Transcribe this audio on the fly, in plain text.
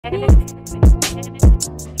What's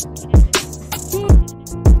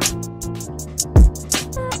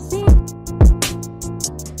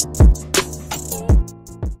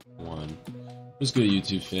good,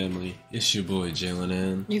 YouTube family? It's your boy Jalen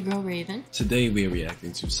and your girl Raven. Today we are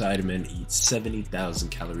reacting to Sidemen eat 70,000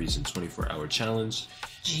 calories in 24-hour challenge.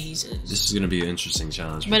 Jesus. This is gonna be an interesting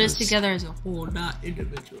challenge. But it's together as a whole, not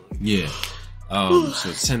individually. Yeah. So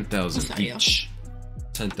it's 10,000 each.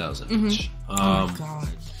 10,000 each. Oh God.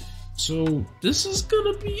 So this is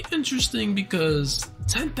gonna be interesting because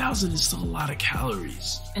 10,000 is still a lot of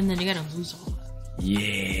calories. And then you gotta lose all that.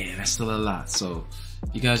 Yeah, that's still a lot. So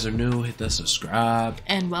if you guys are new, hit that subscribe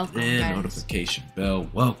and welcome and notification bell.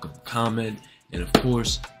 Welcome, comment, and of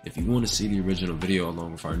course, if you want to see the original video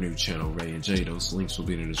along with our new channel, Rae And Jae, those links will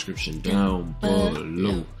be in the description down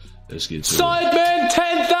below. Let's get to it. Sidemen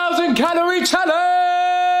 10,000 calorie challenge!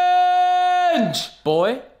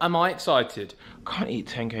 Boy, am I excited. Can't eat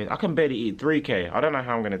 10k. I can barely eat 3k. I don't know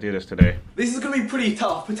how I'm gonna do this today. This is gonna be pretty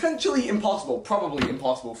tough, potentially impossible, probably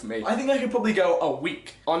impossible for me. I think I could probably go a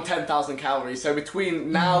week on 10,000 calories. So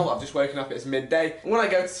between now, I've just woken up, it's midday. When I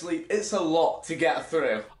go to sleep, it's a lot to get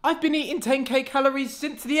through. I've been eating 10k calories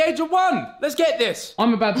since the age of 1. Let's get this.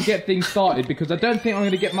 I'm about to get things started because I don't think I'm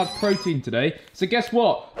gonna get much protein today. So guess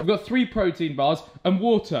what? I've got 3 protein bars and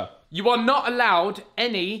water. You are not allowed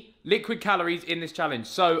any liquid calories in this challenge,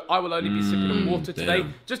 so I will only be sipping on water today,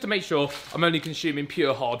 just to make sure I'm only consuming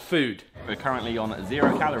pure hard food. We're currently on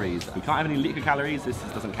 0 calories. We can't have any liquid calories, this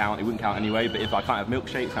doesn't count, it wouldn't count anyway, but if I can't have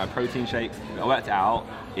milkshakes, I have protein shakes, I worked it out,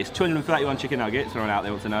 it's 231 chicken nuggets, for anyone out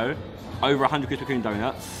there wants to know, over 100 Krispy Kreme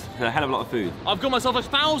donuts, it's a hell of a lot of food. I've got myself a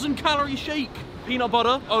 1,000 calorie shake. Peanut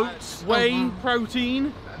butter, oats, whey,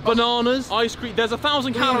 protein, bananas, ice cream. There's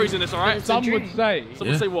 1,000 calories in this, alright? Some would say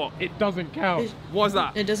what? it doesn't count. Why is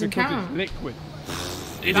that? It doesn't count. It's liquid.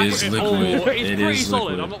 It is liquid. It's pretty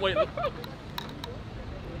solid. I'm not waiting.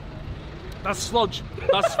 That's sludge.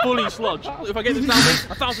 That's fully sludge. If I get this down,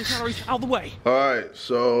 1,000 calories out of the way. Alright,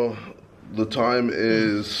 so the time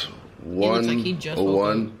is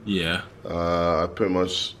 1:01. Yeah. I pretty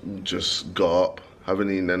much just got up, haven't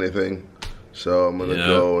eaten anything, so I'm gonna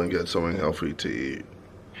go and get something healthy to eat.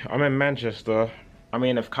 I'm in Manchester. I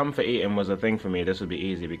mean, if comfort eating was a thing for me, this would be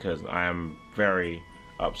easy because I am very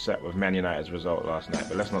upset with Man United's result last night,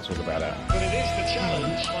 but let's not talk about that. But it is the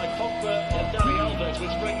challenge by Pogba and Danny Alves,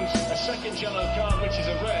 which brings a second yellow card, which is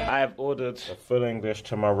a red. I have ordered a full English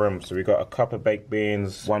to my room, so we got a cup of baked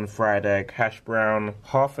beans, 1 fried egg, hash brown,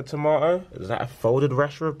 half a tomato. Is that a folded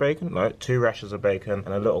rasher of bacon? No, 2 rashers of bacon,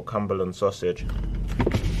 and a little Cumberland sausage.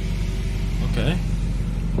 Okay.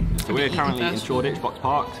 So we're currently in Shoreditch, Box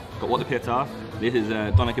Parked, got what the pita. This is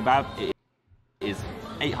doner kebab. It is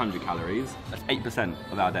 800 calories. That's 8%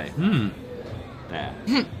 of our day. There.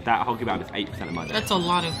 That whole kebab is 8% of my day. That's a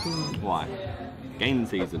lot of food. Why? Game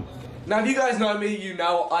season. Now, if you guys know me, you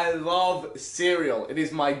know I love cereal. It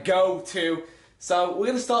is my go-to. So we're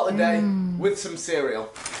gonna start the day with some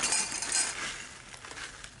cereal.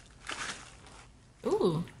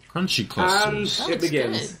 Ooh. Crunchy clusters. And it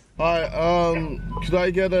begins. Alright, could I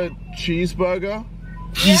get a cheeseburger?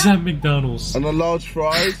 He's at McDonald's. And a large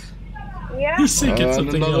fries? Yeah. He said get And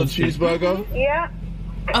something another healthy. cheeseburger? Yeah.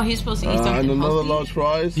 Oh, he's supposed to eat something And another healthy? large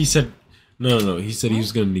fries? He said, no. He said he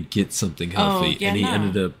was going to get something healthy, and he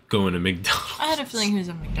ended up going to McDonald's. I had a feeling he was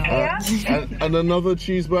at McDonald's. And another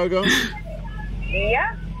cheeseburger?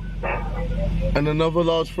 Yeah. And another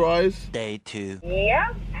large fries? Day 2.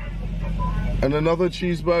 Yeah. And another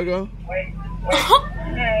cheeseburger?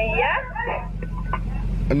 Yeah.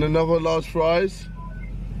 And another large fries?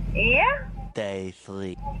 Yeah. Day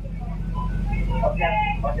 3.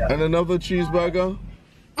 And another cheeseburger?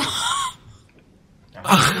 I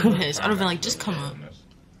would have been like, just come on.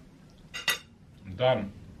 I'm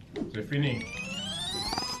done. C'est fini.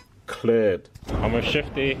 Cleared. I'm with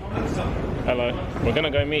Shifty. Hello. We're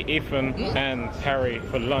gonna go meet Ethan and Harry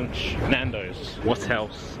for lunch. Nando's. What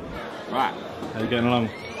else? Right. How are you getting along?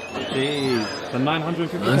 Jeez. The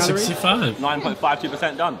 950 965.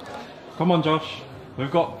 9.52% done. Come on, Josh.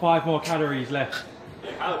 We've got 5 more calories left.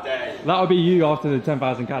 How dare you? That'll be you after the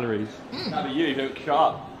 10,000 calories. That'll be you if you don't shut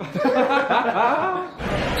up.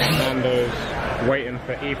 Nando's. Waiting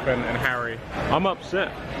for Ethan and Harry. I'm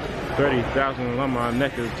upset. 30,000 on my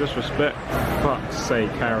neck is disrespect. Fuck's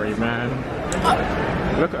sake, Harry, man.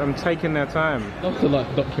 Look at them taking their time. That's the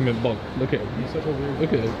like document bog. Look at him.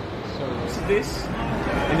 Look at him. So this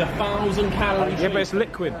is 1,000 calories. Yeah, but it's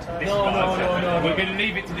liquid. No. We're going to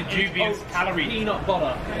leave it to the dubious calories. Peanut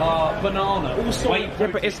butter, banana, all solid. Yeah,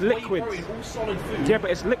 but it's liquid. Protein, all solid food. Yeah,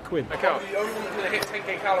 but it's liquid. Okay. The only one's going to hit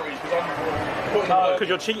 10k calories Because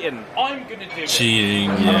you're cheating. I'm going to do it. Cheating,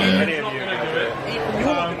 I'm yeah. not going to do it. You're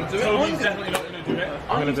not going to do it. I'm definitely not going to do it.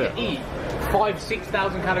 I'm going to do it. Eat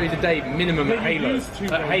 5,000-6,000 calories a day minimum at Halo. You used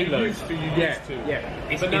to. Yeah.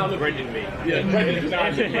 It's now breaded me. Yeah,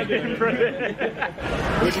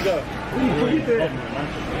 Where'd you go?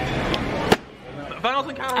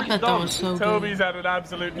 1,000 calories. I thought that was so good. Toby's had an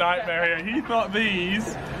absolute nightmare here. He thought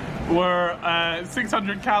these were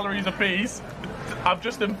 600 calories a piece. I've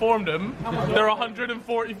just informed him they're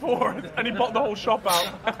 144, and he bought the whole shop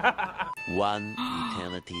out. One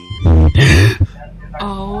eternity.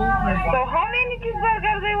 Oh. So how many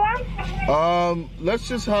cheeseburgers do you want? Let's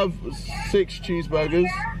just have 6 cheeseburgers.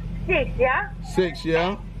 6, yeah? 6,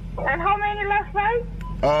 yeah. And how many large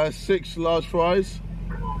fries? 6 large fries.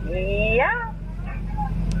 Yeah.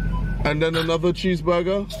 And then another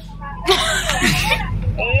cheeseburger.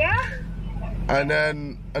 Yeah. And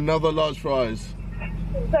then another large fries.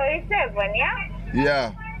 So it's 7, yeah?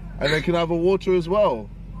 Yeah. And then can I have a water as well?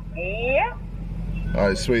 Yeah.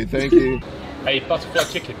 Alright, sweet, thank you. A butterfly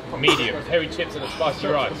chicken, medium, with hairy chips and a spicy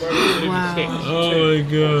rice. Wow. Oh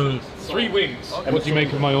my god. 3 wings. And what do you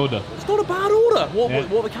make of my order? It's not a bad order. What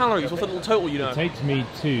are the calories? What's the little total, you know? It takes me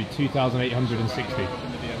to 2,860.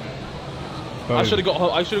 I should have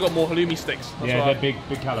got more halloumi sticks. That's Yeah, why. they're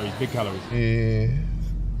big calories, big calories. Yeah.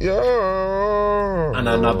 And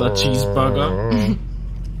another cheeseburger.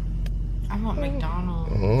 I want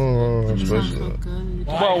McDonald's. Oh, That sounds so good.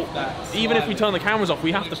 Well, even if we turn the cameras off,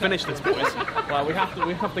 we have to finish this, boys. Like, we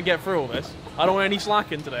have to get through all this. I don't want any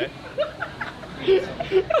slacking today.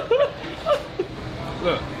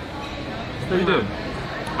 Look. What are you doing?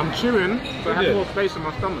 I'm chewing, but I have more space in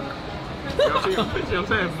my stomach. See what I'm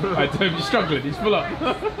saying? I don't be struggling, he's full up.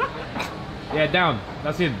 Yeah, down.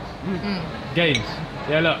 That's in. Games.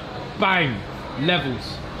 Yeah, look. Bang.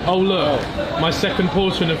 Levels. Oh, look. My second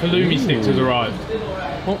portion of halloumi sticks has arrived.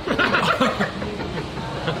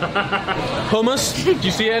 Hummus? Do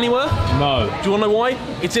you see it anywhere? No. Do you want to know why?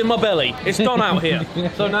 It's in my belly. It's done out here.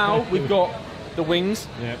 So now we've got the wings.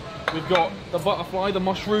 Yeah. We've got the butterfly, the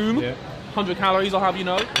mushroom. Yeah. 100 calories, I'll have you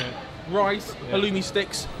know. Yeah. Rice, halloumi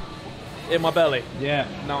sticks in my belly. Yeah.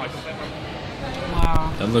 Nice.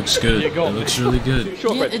 Wow. That looks good. That looks really good.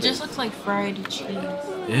 Yeah, it just looks like fried cheese.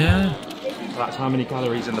 Yeah. That's how many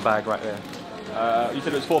calories in the bag right there. You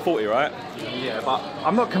said it was 440, right? Yeah, but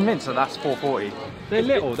I'm not convinced that that's 440. They're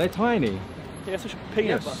little, they're tiny. Yeah, it's such a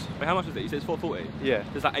penis. Wait, how much is it? You said it's 440? Yeah.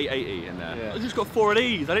 There's like 880 in there. Yeah. I just got 4 of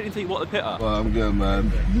these. I didn't even tell you what the pit are. Well, I'm good,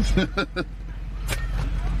 man.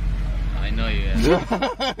 I know you.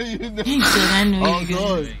 You know. He said, I know Oh, you.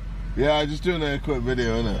 God. Yeah, I'm just doing a quick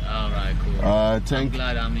video, innit? Alright, cool. I'm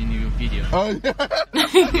glad I'm in your video. Oh, yeah.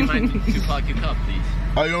 You mind to park your car, please?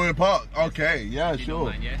 Oh, you want me to park? Okay, yeah, You don't sure.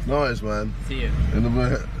 mind, yeah? Nice, man. See you. In a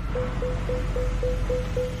bit.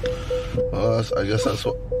 I guess that's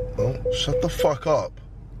what... Oh, shut the fuck up.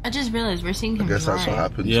 I just realized we're seeing him I guess that's what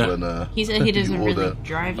drive. happens when He said he doesn't you really order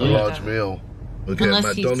drive a like large that. meal. Okay,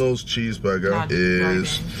 Unless he's McDonald's cheeseburger not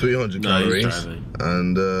is driving. 300 No, calories, he's driving.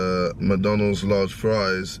 and McDonald's large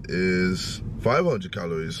fries is 500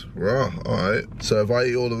 calories. Wow, alright. So if I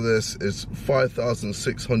eat all of this, it's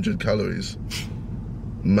 5,600 calories.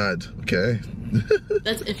 Mad, okay?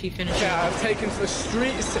 That's if you finish it. Yeah, I've taken to the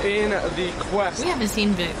streets in the quest We haven't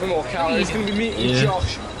seen Vic. for more calories. Going to be meeting Yeah.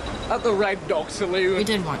 Josh at the Red Dog Saloon. We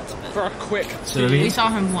did once, for a quick we saw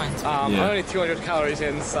him once. I'm only 200 calories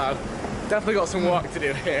in, so definitely got some work to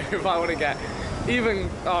do here if I want to get even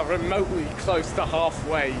remotely close to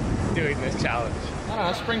halfway doing this challenge.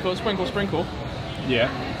 Sprinkle, sprinkle, sprinkle. Yeah.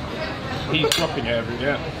 He's dropping it every...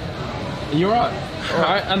 Yeah. You're right.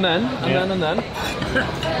 Alright, and then.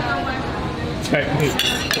 Technique.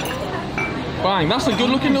 Bang, that's a good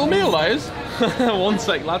looking little meal, that is. 1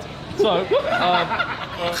 sec, lads. So,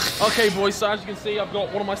 okay, boys, so as you can see, I've got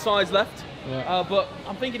one of my sides left. Yeah. But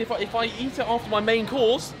I'm thinking if I eat it after my main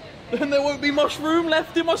course, then there won't be mushroom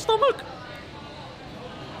left in my stomach.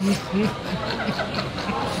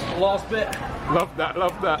 Last bit. Love that,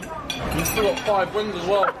 love that. You've still got 5 wings as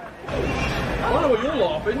well. I don't know what you're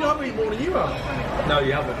laughing. I've eaten more than you have. No,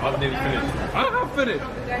 you haven't. I've nearly finished. I have finished.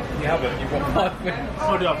 You haven't. You've got 5 minutes.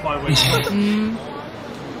 I do have 5 wings.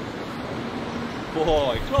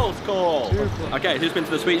 Boy, close call. Okay, who's been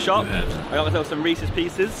to the sweet shop? I got myself some Reese's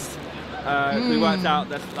Pieces. We worked out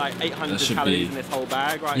there's like 800 should calories be- in this whole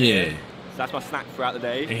bag right Yeah. here. So that's my snack throughout the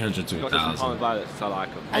day. 800 to Got this from 1,000. Palm Violets, so I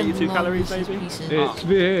like them. 82 calories, maybe. It's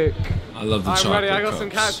Vic. I love the I'm chocolate ready, I got some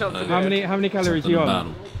cups. catch up to do. How many calories you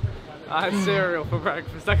on? I had cereal for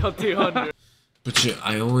breakfast, I got 200. But yeah,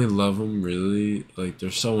 I only love them really. Like,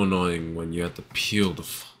 they're so annoying when you have to peel the.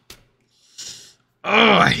 Oh,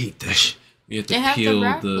 I hate that shit. You have to They have the peel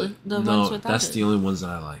wrap, the. the No, ones without that's it. the only ones that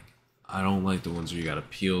I like. I don't like the ones where you gotta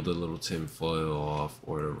peel the little tin foil off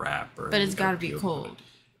or the wrapper. But it's gotta be cold.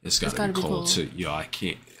 It's gotta be cold too. Yo, I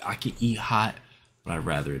can eat hot, but I'd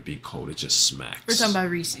rather it be cold. It just smacks. We're talking about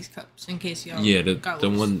Reese's cups, in case y'all. Yeah, the got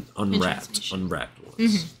one unwrapped information.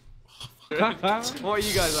 ones. What are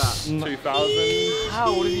you guys at? 2,000.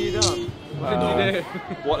 How? What have you done? What did you do?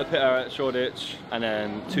 Water pitter at Shoreditch, and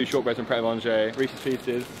then 2 shortbreads from Pret a Manger, Reese's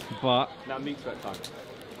Pieces. But now meat sweat time.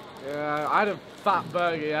 Yeah, I had a fat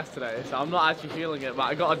burger yesterday, so I'm not actually feeling it, but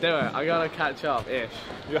I gotta do it. I gotta catch up-ish.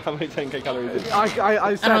 You know how many 10k calories is it?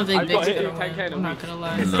 I said don't think I've got to Vic's hit gonna 10k in a I'm not week. gonna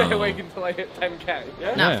lie. Stay No. awake until I hit 10k.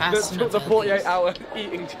 Yeah? Not fast enough. The 48-hour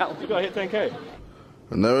eating challenge. You gotta hit 10k.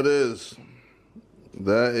 And there it is.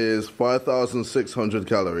 That is 5,600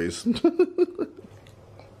 calories.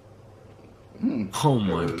 Oh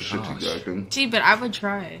my Shitty gosh. gherkin. See, but I would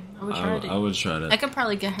try. I would try it. I would try that. I could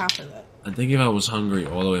probably get half of that. I think if I was hungry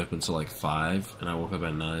all the way up until like 5 and I woke up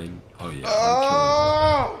at 9, oh yeah.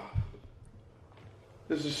 Oh,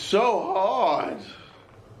 this is so hard.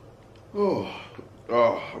 Oh,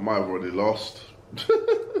 I might have already lost.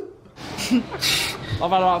 I've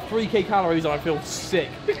had about 3k calories and I feel sick.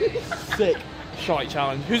 Sick. Shite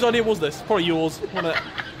challenge. Whose idea was this? Probably yours, wasn't it?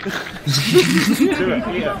 Do it,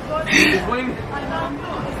 eat it.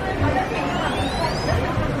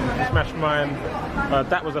 Smashed mine.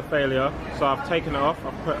 That was a failure, so I've taken it off.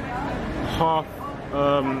 I've put half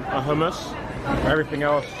a hummus. Everything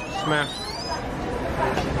else smashed.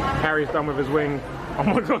 Harry's done with his wing. Oh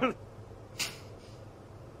my god.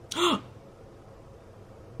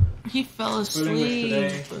 He fell asleep.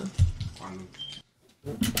 today.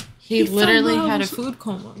 He literally had a food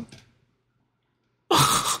coma.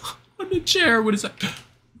 On the chair, what is that?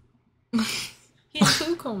 He had a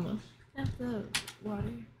food coma. That's the water.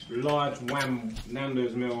 Large wham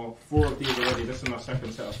Nando's meal. 4 of these already. This is my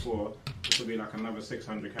second set of 4. This will be like another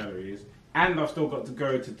 600 calories. And I've still got to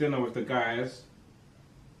go to dinner with the guys.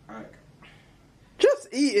 Like, just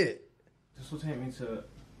eat it. This will take me to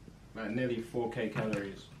like nearly 4k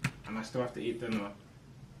calories, and I still have to eat dinner,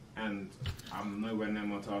 and I'm nowhere near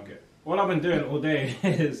my target. All I've been doing all day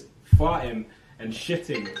is farting and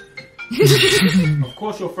shitting. Of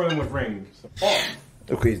course you're throwing with rings. Off.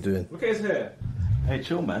 Look what he's doing. Look at his hair. Hey,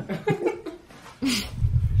 chill, man. This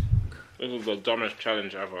is the dumbest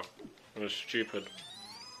challenge ever. It was stupid.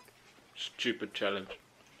 Stupid challenge.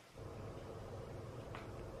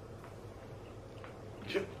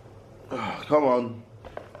 Oh, come on.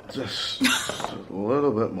 Just a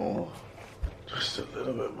little bit more. Just a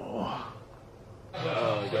little bit more.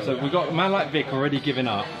 So we got a man like Vic already giving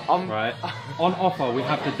up, right? On offer, we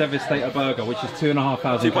have the Devastator burger, which is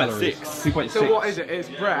 2,500 calories. 2.6. So what is it? It's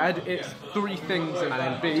bread, it's 3 things and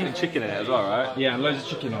then beef. And chicken in it as well, right? Yeah, and loads of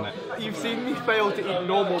chicken on it. You've seen me fail to eat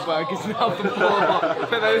normal burgers now for 4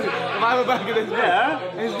 months. If I have a burger this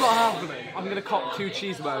big, it's not happening. I'm going to cop 2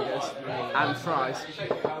 cheeseburgers and fries.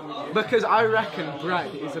 Because I reckon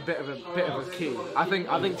bread is a bit of a key. I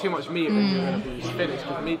think too much meat and you're going to be finished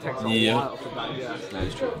because meat takes a while to digest. That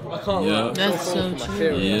is true. I can't lie. That's so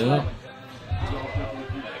true. Yeah.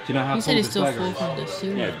 Do you know how He tall said he's this still burger full is? from the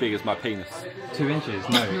soup. Yeah, as big as my penis. 2 inches?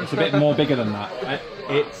 No, it's a bit more bigger than that.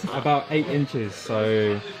 It's about 8 inches,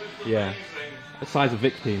 so yeah. The size of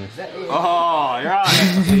Vic's penis. Oh, you're right.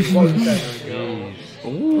 Jeez.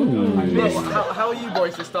 Look, how are you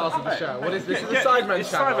boys the stars of the show? What is this? It's a Sidemen It's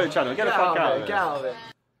channel. Sidemen channel. Get the fuck out of it. Get out of it.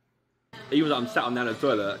 He was like, I'm sat on Nano's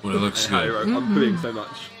toilet. Well, it looks and Harry good. wrote, I'm pooing so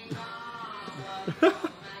much.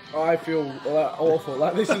 I feel awful.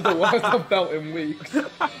 Like this is the worst I've felt in weeks.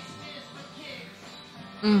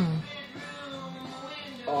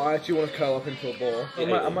 Oh, I actually want to curl up into a ball.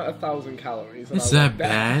 I'm at 1,000 calories. Is that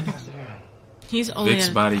bad? He's only Vic's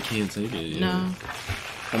at... body can't take it. Yeah. No.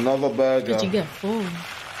 Another burger. Did you get full?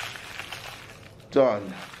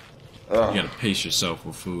 Done. You gotta pace yourself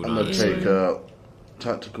with food. I'm gonna honestly. take a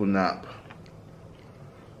tactical nap.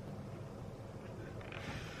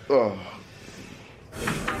 Oh.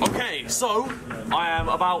 Okay, so I am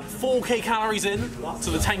about 4k calories in to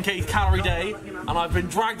the 10k calorie day, and I've been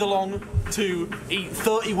dragged along to eat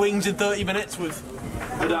 30 wings in 30 minutes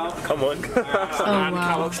without. Come on. Oh,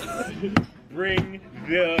 wow. Bring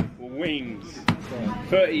the wings.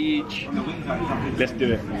 30 each. Let's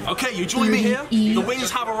do it. Okay, you join me here. The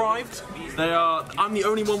wings have arrived. They are. I'm the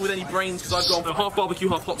only one with any brains because I've gone for half barbecue,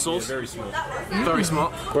 half hot sauce. Very smart. Very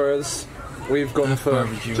smart. Whereas we've gone for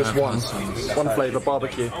just one flavour,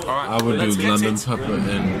 barbecue. All right. I would do lemon pepper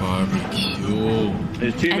and barbecue.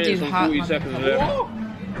 There's 2 minutes and 40 seconds left.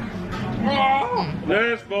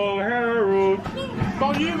 Let's go, Harold.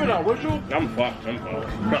 I'm fucked.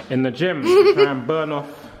 In the gym, try and burn off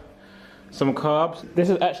some carbs. This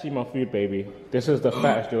is actually my food, baby. This is the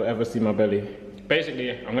fattest you'll ever see my belly.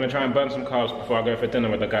 Basically, I'm gonna try and burn some carbs before I go for dinner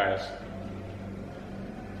with the guys.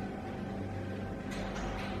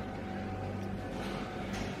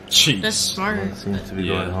 Jeez. That's smart. It seems to be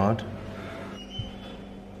going hard.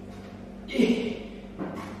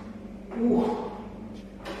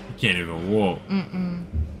 Can't even walk.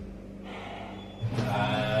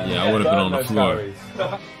 Yeah, I would have been on the floor.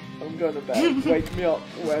 I'm going to bed. Wake me up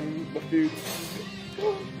when the food.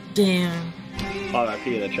 Damn. Oh, that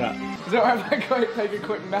pee in the chat. Is it alright if I go take a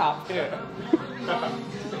quick nap here?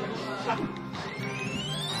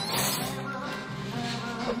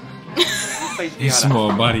 His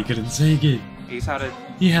small body couldn't take it. He's had a.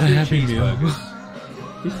 He had a happy meal.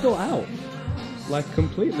 He's still out. Like,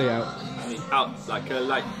 completely out. Out like a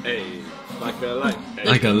light, A. Like a light, A.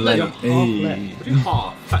 Like a light, Half.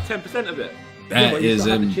 Like 10% of it. That is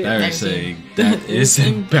embarrassing. That is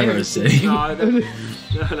embarrassing.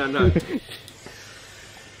 No.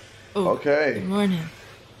 Okay. Good morning.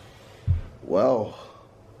 Well,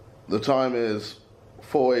 the time is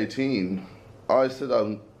 4:18. I said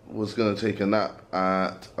I was going to take a nap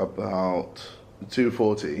at about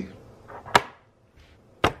 2:40.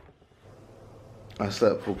 I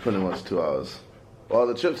slept for pretty much 2 hours. Well,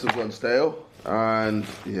 the chips have gone stale, and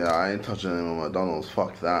yeah, I ain't touching any more McDonald's.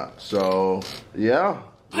 Fuck that. So yeah,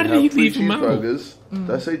 Why did he leave them out? cheeseburgers.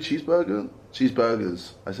 Did I say cheeseburger?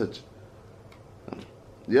 Cheeseburgers. I said.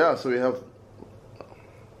 Yeah, so we have.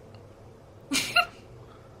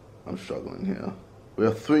 I'm struggling here. We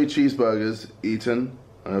have 3 cheeseburgers eaten,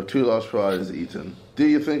 and I have 2 large fries eaten. Do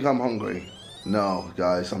you think I'm hungry? No,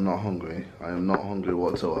 guys, I'm not hungry. I am not hungry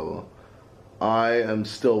whatsoever. I am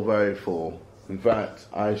still very full. In fact,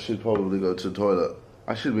 I should probably go to the toilet.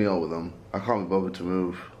 I should be out with them. I can't be bothered to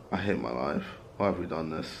move. I hate my life. Why have we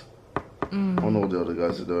done this? I wonder what the other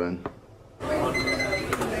guys are doing.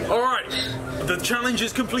 Alright, the challenge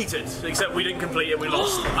is completed, except we didn't complete it, we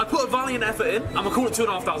lost. I put a valiant effort in. I'm gonna call it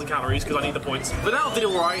 2,500 calories because I need the points. But now did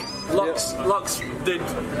alright. Lux did.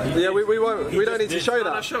 Yeah, we won't. We don't need to show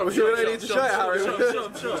that. We don't need to show it, Harry.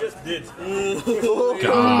 Sure. Just did.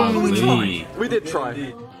 We did try.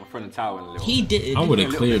 My friend in tower went a little. He did. I would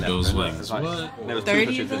have cleared those wings. Like, What? there was 30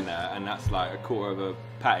 2 butchers of in there, and that's like a quarter of a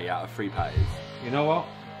patty out of 3 patties. You know what?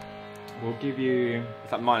 We'll give you.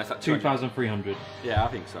 It's like minus like 2,300. Yeah, I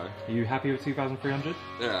think so. Are you happy with 2,300?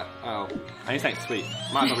 Yeah. Oh, and it's ain't sweet.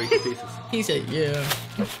 Might not reach the pieces. He said, yeah.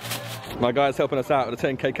 My guy's helping us out with a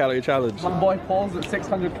 10k calorie challenge. My boy Paul's at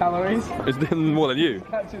 600 calories. He's done more than you.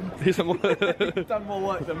 He's done more. He's done more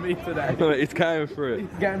work than me today. He's going for it.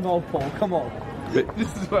 He's getting old, Paul. Come on.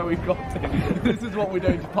 This is where we've got to. This is what we're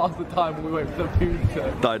doing to pass the time when we wait for the food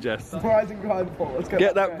to digest. Rise and grind, Paul. Let's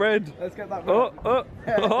get that bread. Let's get that bread. Oh!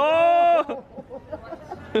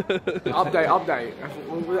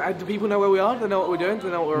 Update. Do people know where we are? Do they know what we're doing? Do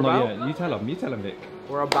they know what we're about? Yeah, you tell them, Vic.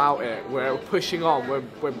 We're about it. We're pushing on.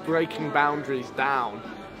 We're breaking boundaries down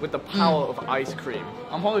with the power of ice cream.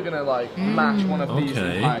 I'm probably gonna like mash one of these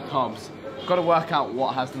entire cobs. Got to work out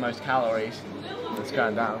what has the most calories. It's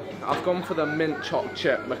going down. I've gone for the mint chopped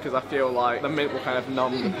chip because I feel like the mint will kind of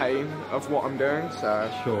numb the pain of what I'm doing. So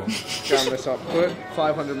sure. Jam this up quick.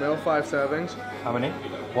 500 ml, 5 servings. How many?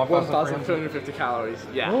 1,250 calories.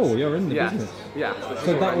 Yes. Oh, you're in the business. Yeah.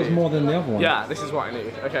 So that was more than the other one. Yeah, this is what I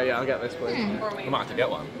need. Okay, yeah, I'll get this, please. I might have to get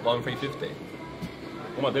one. 1,350.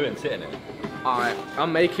 What am I doing? Sitting it? Alright,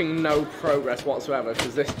 I'm making no progress whatsoever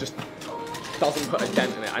because this just doesn't put a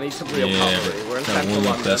dent in it. I need some real calorie. We're in central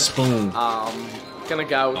London. That spoon. Gonna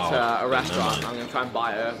go to a restaurant. I'm gonna try and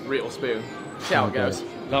buy a real spoon. See how it goes.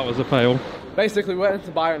 That was a fail. Basically, we went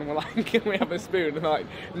into buy and we're like, can we have a spoon? And they're like,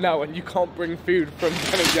 no, and you can't bring food from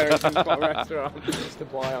Ben & Jerry's into a restaurant. Just to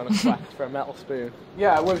buy on a quest for a metal spoon.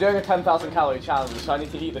 Yeah, we're doing a 10,000 calorie challenge, so I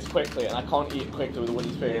need to eat this quickly, and I can't eat it quickly with a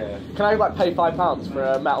wooden spoon. Yeah. Can I like pay £5 for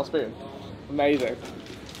a metal spoon? Amazing.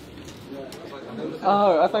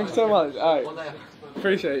 Oh, thanks so much. Alright.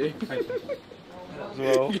 Appreciate you.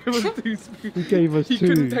 Well. Give us 2 spoons. He gave us 2. He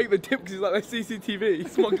couldn't take the tip because he's like, there's CCTV,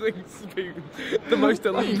 smoggling spoon. The most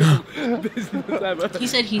illegal business ever. He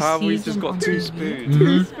said he's How have we just got 2 spoons?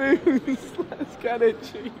 2 spoons. Let's get it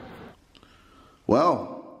cheap.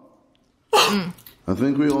 Well, I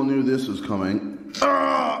think we all knew this was coming.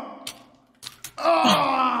 Fuck!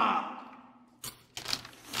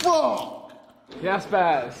 Yes,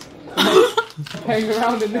 bears. Hang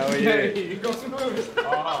around in this day. You got some moves.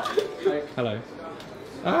 Hello.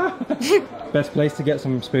 Best place to get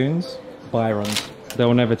some spoons? Byron's.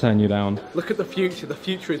 They'll never turn you down. Look at the future. The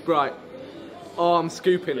future is bright. Oh, I'm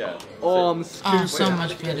scooping. Yeah. Oh, I'm scooping. Oh, so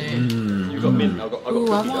much better. You got mint. I got I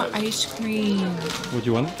want ice cream. What do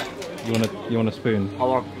you want? You want a spoon? I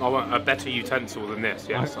want a better utensil than this.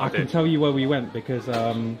 Yes, I can tell you where we went because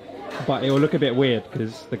but it will look a bit weird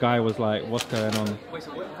because the guy was like, "What's going on?"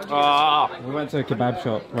 We went to a kebab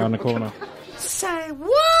shop around the corner. Say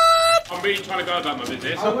what? I'm really trying to go about my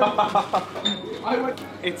business.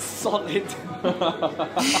 It's solid.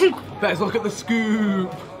 Let's look at the scoop.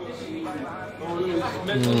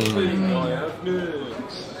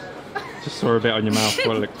 Just saw a bit on your mouth.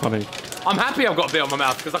 Well, it looked funny. I'm happy I've got a bit on my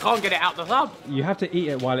mouth because I can't get it out the tub. You have to eat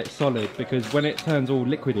it while it's solid because when it turns all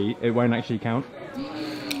liquidy, it won't actually count.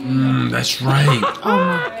 That's right. Oh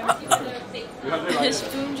my. His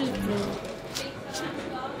spoon just broke.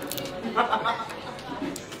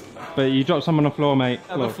 But you dropped some on the floor, mate.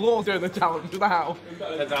 The floor's doing the challenge now.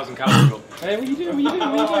 10,000 calories. Hey, what are you doing?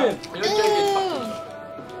 What are you doing?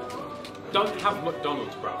 Don't have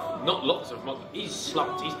McDonald's, bro. Not lots of McDonald's. He's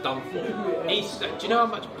slumped. He's done for. Do you know how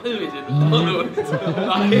much poo is in McDonald's? Do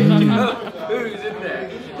you know how much poo is in there?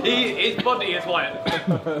 His body is white.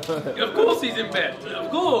 Of course he's in bed. Of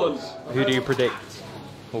course. Who do you predict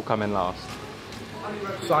will come in last?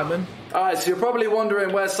 Simon. Alright, so you're probably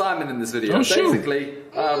wondering where's Simon in this video. Basically,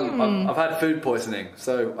 I've had food poisoning,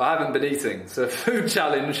 so I haven't been eating. So food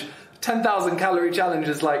challenge, 10,000 calorie challenge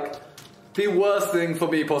is like the worst thing for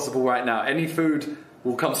me possible right now. Any food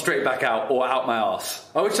will come straight back out or out my ass.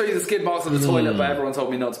 I would show you the skid marks on the toilet, but everyone told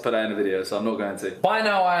me not to put that in the video, so I'm not going to. By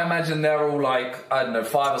now, I imagine they're all like, I don't know,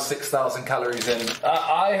 5,000 or 6,000 calories in.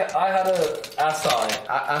 I had a acai,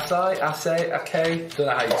 don't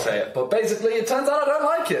know how you say it, but basically it turns out I don't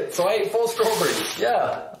like it, so I ate 4 strawberries.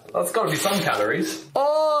 Yeah. That's got to be some calories.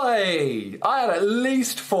 Oi! I had at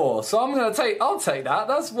least 4, so I'll take that.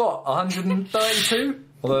 That's what, 132?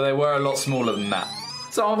 Although they were a lot smaller than that.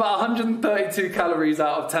 So I'm about 132 calories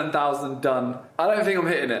out of 10,000 done. I don't think I'm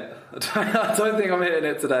hitting it. I don't think I'm hitting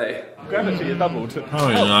it today. Gravity is doubled. Oh,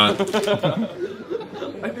 you're not.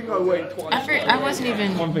 I think I weighed twice. I wasn't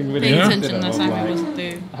even really paying attention last time I wasn't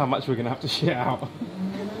there. How much we're going to have to shit out.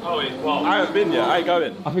 Oh, well, I haven't been yet. I ain't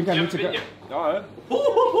going. I think I need to go. Alright.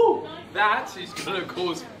 That is going to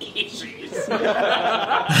cause issues. So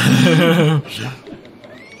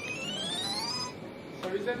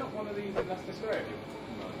is there not one of these in Leicester Square?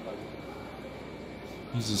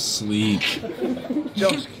 He's asleep.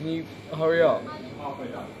 Josh, can you hurry up?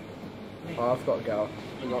 Oh, I've got to go.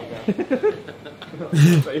 I've got to go.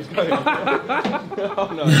 He's going. Oh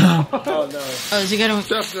no. Oh no. Oh, is he going to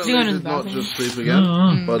the Definitely did not just sleep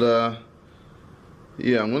again. But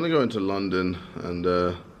yeah, I'm gonna go into London and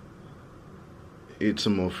eat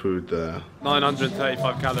some more food there.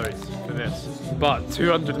 935 calories for this, but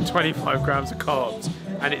 225 grams of carbs,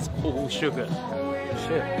 and it's all sugar.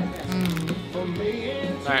 Shit.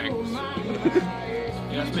 Thanks.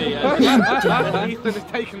 That's me. Ethan has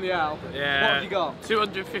taken the L. Yeah. What have you got?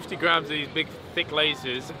 250 grams of these big, thick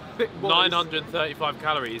lasers. 935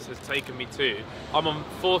 calories has taken me to. I'm on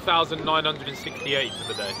 4,968 for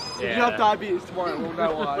the day. If you have diabetes tomorrow, we'll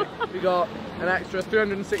know why. We got an extra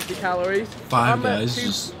 360 calories. 5 guys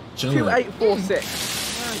just chilling.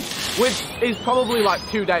 2846. Which is probably like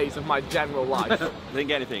 2 days of my general life. Didn't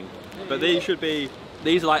get anything. But these should be,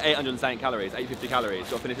 these are like 870 calories, 850 calories.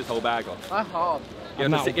 So I'll finish this whole bag off. That's hard.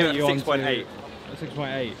 Give it 6.8.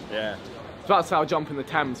 6.8? Yeah. I was about to say I'll jump in the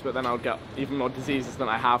Thames, but then I'll get even more diseases than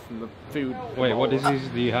I have from the food. Wait, what diseases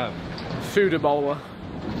do you have? Food Ebola.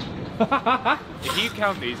 If you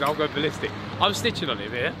count these, I'll go ballistic. I'm stitching on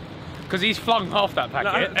him here, because he's flung half that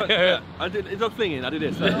packet. It's not flinging, I do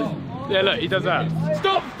this. Yeah, look, he does that.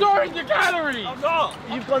 Stop storing your calories! I'm not!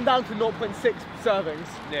 You've gone down to 0.6 servings.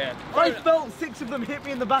 Yeah. I felt 6 of them hit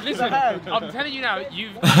me in the back of the head. I'm telling you now,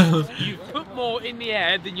 you've put more in the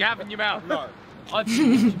air than you have in your mouth. No. I've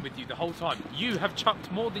been watching with you the whole time. You have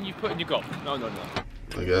chucked more than you put in your gob. No.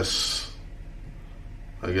 I guess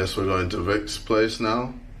we're going to Vic's place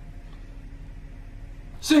now.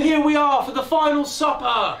 So here we are for the final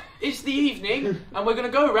supper. It's the evening, and we're going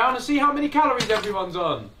to go around and see how many calories everyone's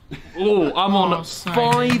on. Oh, I'm on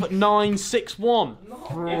 5961.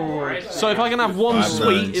 So if I can have one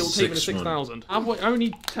sweet, it'll take me to 6,000.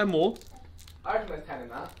 Only 10 more. I reckon there's 10 in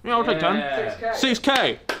that. Yeah, I'll take 10.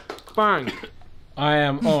 6K. Bang. I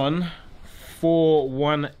am on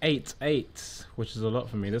 4188. which is a lot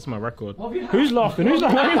for me. This is my record. Who's laughing? Who's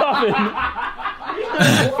laughing?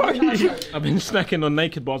 I've been snacking on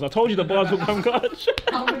naked bars. I told you the bars will come clutch.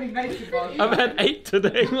 How many naked bars? I've had 8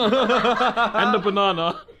 today. And a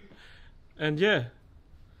banana. And yeah,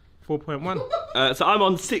 4.1. So I'm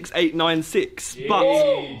on 6896,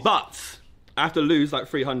 but I have to lose like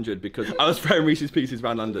 300 because I was throwing Reese's Pieces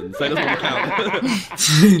around London, so it doesn't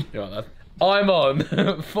count. I'm on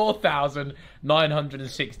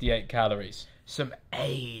 4,968 calories. Some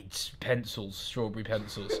AIDS pencils, strawberry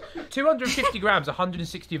pencils. 250 grams,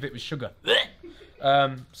 160 of it was sugar.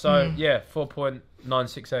 So yeah,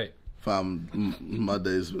 4.968. Fam, my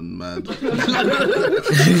day's been mad. So,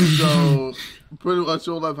 pretty much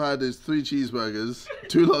all I've had is 3 cheeseburgers,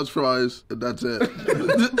 2 large fries, and that's it.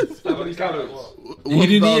 How many calories? You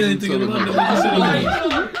didn't eat anything in London.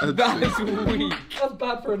 That is weak. That's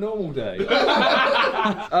bad for a normal day.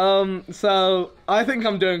 So I think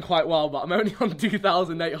I'm doing quite well, but I'm only on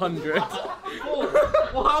 2,800.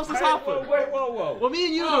 Well, how's this happen? Whoa. Well, me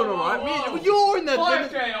and you are doing alright. You're in there.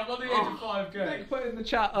 5K, I'm on the edge of 5K. Nick put in the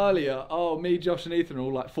chat earlier, oh, me, Josh and Ethan are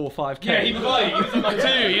all like 4 or 5K. Yeah, he was like, he's on that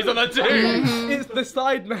 2. He's on that 2. It's the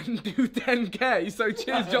Sidemen do 10K, so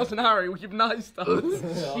cheers Josh and Harry, you've niced us.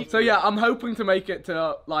 So yeah, I'm hoping to make it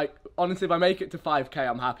to, like, honestly, if I make it to 5K,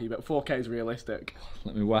 I'm happy, but 4K is realistic.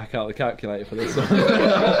 Let me whack out the calculator for this one.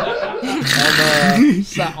 I'm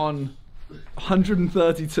sat on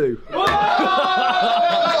 132.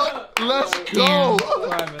 Let's go!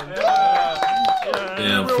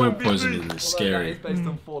 Yeah, food poisoning is scary. It's based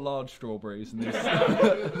on 4 large strawberries, and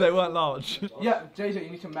they weren't large. Yeah, JJ, you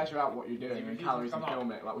need to measure out what you're doing in calories and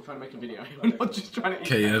film it. Like, we're trying to make a video. We're not just trying to eat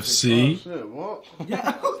KFC. Shit, what?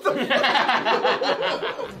 Yeah.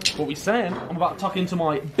 What we saying? I'm about to tuck into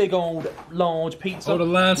my big old large pizza. Oh, the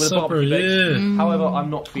Last with a Supper, barbecue base. yeah. However, I'm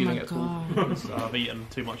not feeling my it at all. So I've eaten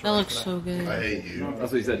too much. That looks so good. I hate you.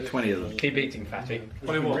 That's what he said, 20 of them. Keep eating, fatty.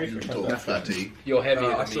 Talk fatty. You're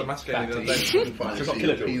heavier I than saw me. masculine Fatty.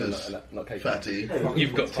 Penis. Fatty.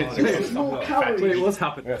 You've got tits. Wait, what's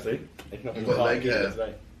happened? You've got leg hair.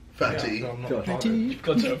 Fatty. You've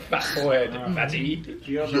got a fat forehead. Fatty.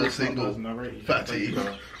 You're single. Fatty.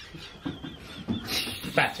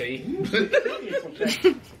 Fatty.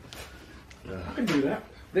 I can do that.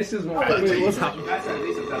 This is what Fatty. what's happening.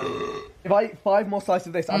 If I eat 5 more slices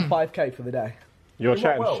of this, I'm 5K for the day. You're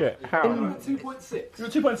chatting shit. How? 2.6. You're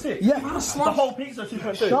 2.6? Yeah. The whole pizza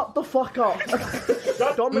 2.2. Shut the fuck up.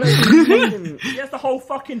 Dominating. Yes, the whole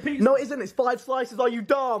fucking pizza. No, it isn't. It's 5 slices. Are you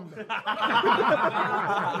dumb? 4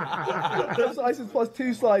 slices plus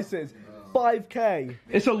 2 slices. 5K.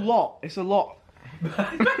 It's a lot. It's a lot.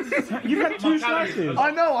 You've had 2 slices.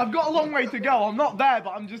 I know. I've got a long way to go. I'm not there,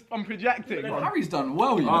 but I'm projecting. Harry's done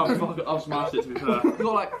well, you know. I've smashed it to be fair. You've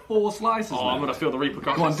got like 4 slices. Oh, I'm gonna feel the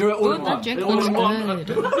repercussions. Come on, do it all in Ooh, that one. drink All looks in one.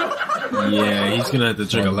 good. Yeah, he's gonna have to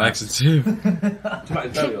drink a laxative.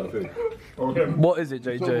 What is it,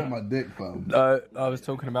 Talking JJ? about my dick, fam. I was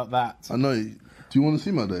talking about that. I know. Do you want to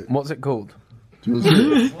see my dick? What's it called? Do you want to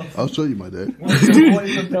see it? I'll show you my dick.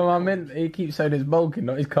 No, I meant he keeps saying his bulking,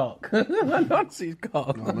 not his cock. Not his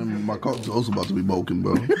cock. I mean, my cock's also about to be bulking,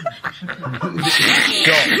 bro.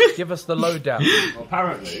 Give us the lowdown.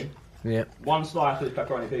 Apparently, Yeah. 1 slice of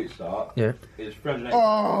pepperoni pizza is 380.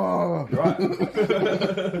 Oh! Right.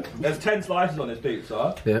 There's 10 slices on this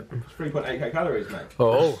pizza. Yep. It's 3.8k calories, mate.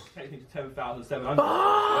 Oh. Takes me to 10,700.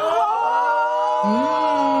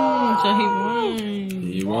 So he won.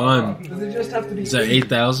 He won. Does it just have to be? Is that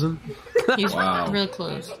 8,000? He's Wow. real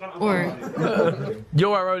close. Or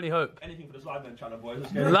You're our only hope. Anything for the Sidemen channel, boys.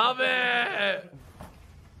 Let's go. Love it.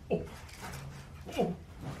 Oh,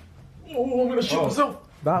 I'm gonna shit myself.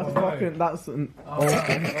 That's fucking. That's an.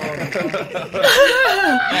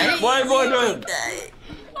 Why am I doing?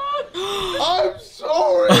 I'm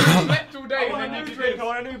sorry! I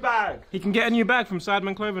want a new bag. He can get a new bag from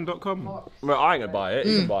sidemenclothing.com. Well, I ain't gonna buy it.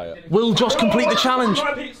 You can buy it. Will Josh complete the challenge?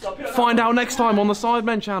 Find out next time on the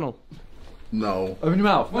Sidemen channel. No. Open your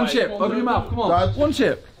mouth. One chip. Open your mouth. Come on. Dad. One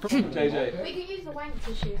chip. JJ. We can use the wank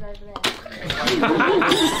tissues over there.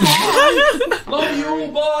 Love you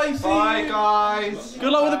all, boys. Bye, guys.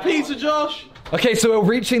 Good luck with the pizza, Josh. Okay, so we're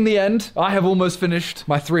reaching the end. I have almost finished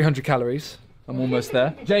my 300 calories. I'm almost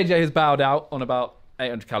there. JJ has bowed out on about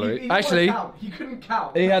 800 calories. Actually, he couldn't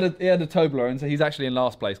count. he had a Toblerone, so he's actually in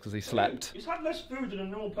last place because he slept. He's had less food than a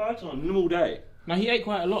normal person on a normal day. No, he ate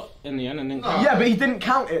quite a lot in the end and then. Yeah, but he didn't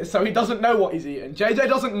count it, so he doesn't know what he's eating. JJ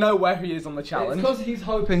doesn't know where he is on the challenge. It's because he's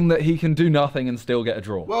hoping that he can do nothing and still get a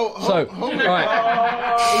draw. Well, right.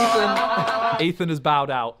 Ethan has bowed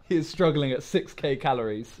out. He is struggling at 6k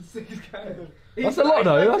calories. 6K. That's a lot,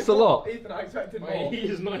 though. That's a lot. Ethan, I expected more. He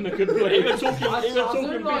is not in a good way. Even talking big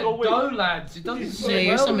or weak. Go, lads. It doesn't say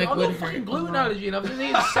your stomach I've would got fucking hurt. gluten allergy and I've just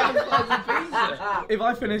eaten 7 slices of pizza. If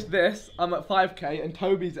I finish this, I'm at 5k and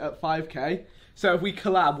Toby's at 5k. So if we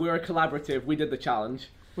collab, we're a collaborative. We did the challenge.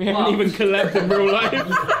 We haven't even collabed in real life.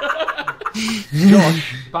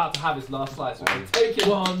 Josh, about to have his last slice. Take it.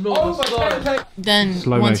 Then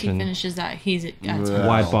Slow once motion. he finishes that, he's at 10.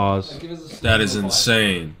 Wide bars. That is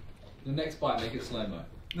insane. The next bite, make it slow mo.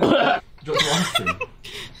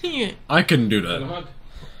 Yeah. I couldn't do that.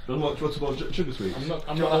 What's about sugar sweets?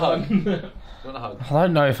 I'm not a hug. I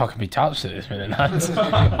don't know if I can be touched at this minute, lads.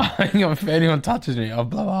 I think if anyone touches me, I'll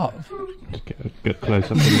blow up. Get close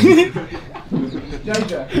up.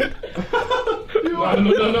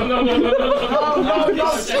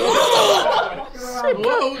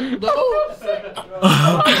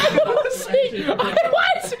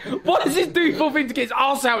 What does this do thing to get his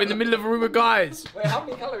arse out in the middle of a room of guys? Wait, how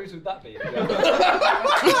many calories would that be?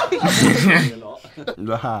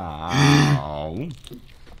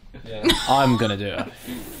 I'm gonna do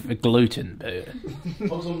a gluten bit.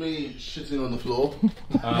 Odds on me shitting on the floor.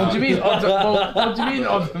 What do you mean? Odds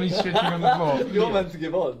on me shitting on the floor? You're meant to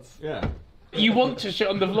give odds. Yeah. You want to shit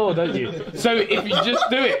on the floor, don't you? So if you just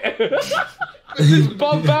do it, this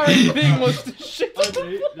barbaric thing was to shit on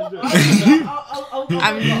the floor.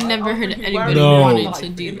 I've never heard anybody No. wanted to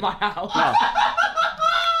do In my that. house.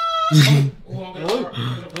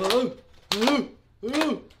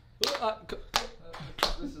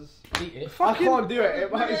 I can't do it.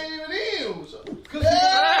 It might...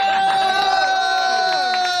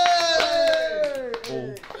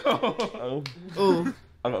 Oh.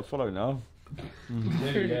 I've got to follow now.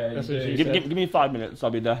 Give me 5 minutes, I'll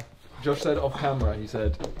be there. Josh said off camera, he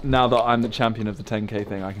said, now that I'm the champion of the 10k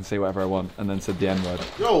thing, I can say whatever I want, and then said the N word.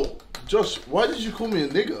 Yo, Josh, why did you call me a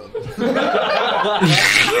nigger? When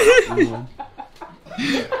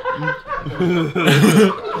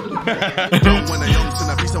I young to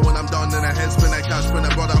the piece when I'm done in a head spin a cash spin a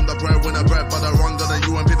brother I'm the breadwinner bread but I run gonna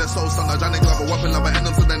you and be the soul son I Johnny Glover weapon lover and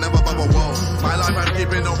them so they never bubble whoa. My life I'm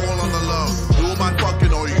keeping it all on the low. Who am I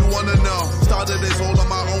fucking or you wanna know? Started this all on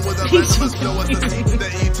my own with a venomous flow as the C to the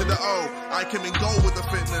E to the O. I came and go with the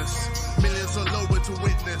fitness. Millions are lower to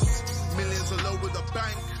witness. Millions are low with the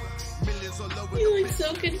bank. Millions are low with You the look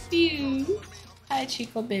so confused. Hi,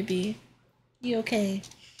 Chico baby. You okay?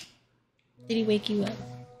 Did he wake you up?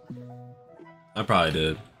 I probably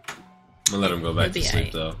did. I'll let him go back to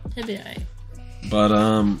sleep though. He'll be alright. But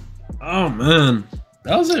oh man,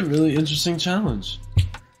 that was a really interesting challenge.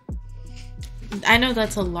 I know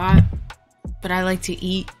that's a lot, but I like to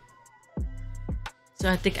eat, so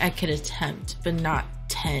I think I could attempt, but not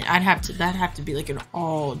 10. That'd have to be like an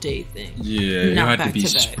all-day thing. Yeah, you Not have to be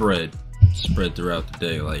back to back. spread throughout the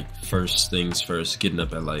day. Like first things first, getting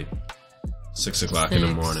up at like 6 o'clock in the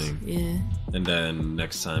morning. Yeah. And then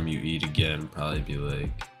next time you eat again, probably be like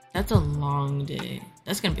That's a long day.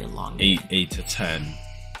 That's gonna be a long day. 8 to 10.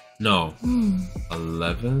 No.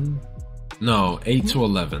 11? No, 8 to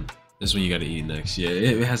 11 is when you gotta eat next. Yeah,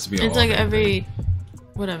 it has to be It's all like day every thing.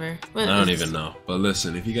 whatever. I don't even know. But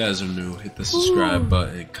listen, if you guys are new, hit the subscribe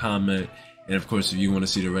button, comment, and of course if you want to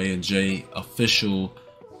see the Rae and Jae official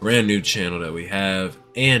brand new channel that we have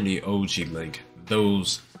and the OG link,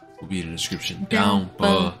 those will be in the description down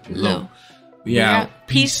below. We out.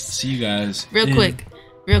 Peace. See you guys. Real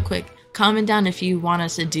quick. Comment down if you want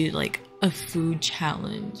us to do like a food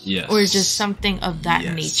challenge. Yes. Or just something of that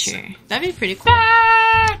nature. That'd be pretty cool.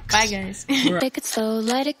 Bye guys. Take it slow,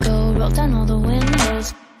 let it go, roll down all the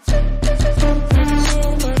windows.